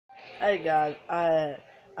Hey guys,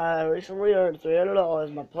 I recently earned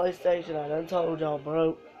 $300. My PlayStation, I done told y'all,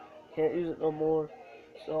 broke. Can't use it no more.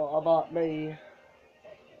 So I bought me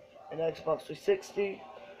an Xbox 360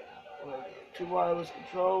 with two wireless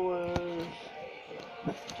controllers.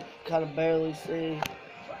 Kind of barely see.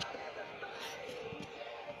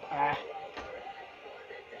 Ah.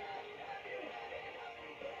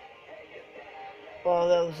 Well,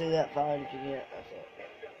 they'll see that fine if you can't. That's it.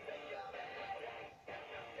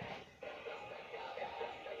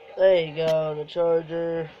 There you go, the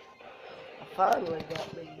charger. I finally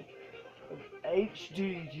got me an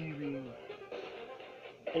HD TV.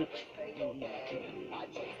 HD TV.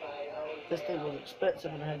 This thing was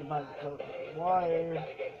expensive and I had to buy the coat wire.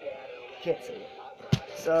 Can't see it.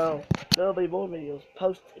 So there'll be more videos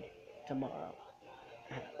posted tomorrow.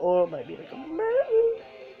 Or maybe tomorrow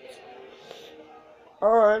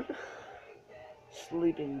on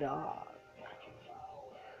Sleeping Dog.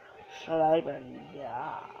 Sleeping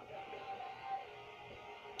Dog.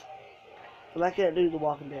 But I can't do The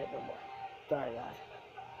Walking Dead no more. Sorry guys.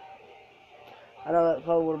 I know that's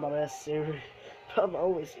probably one of my best series. Probably my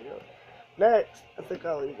only series. Next, I think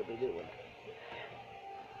I'll either be doing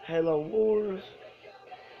Halo Wars.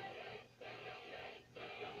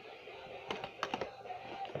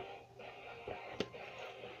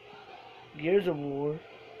 Gears of War.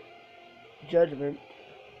 Judgment.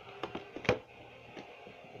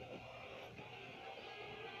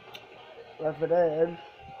 Left 4 Dead.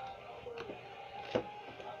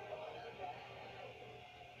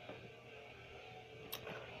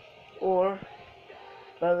 Or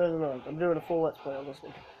Brothers in Arms. I'm doing a full Let's Play on this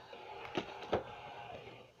one.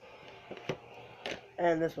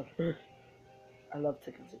 And this one. I love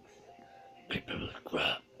Tekken 6. People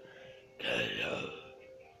crap. KO.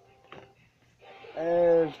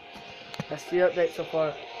 And that's the update so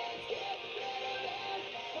far.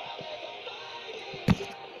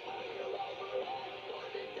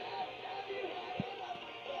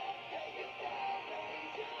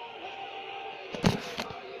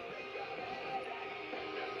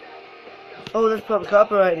 Oh, that's probably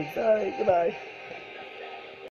copyrighted. Sorry, goodbye.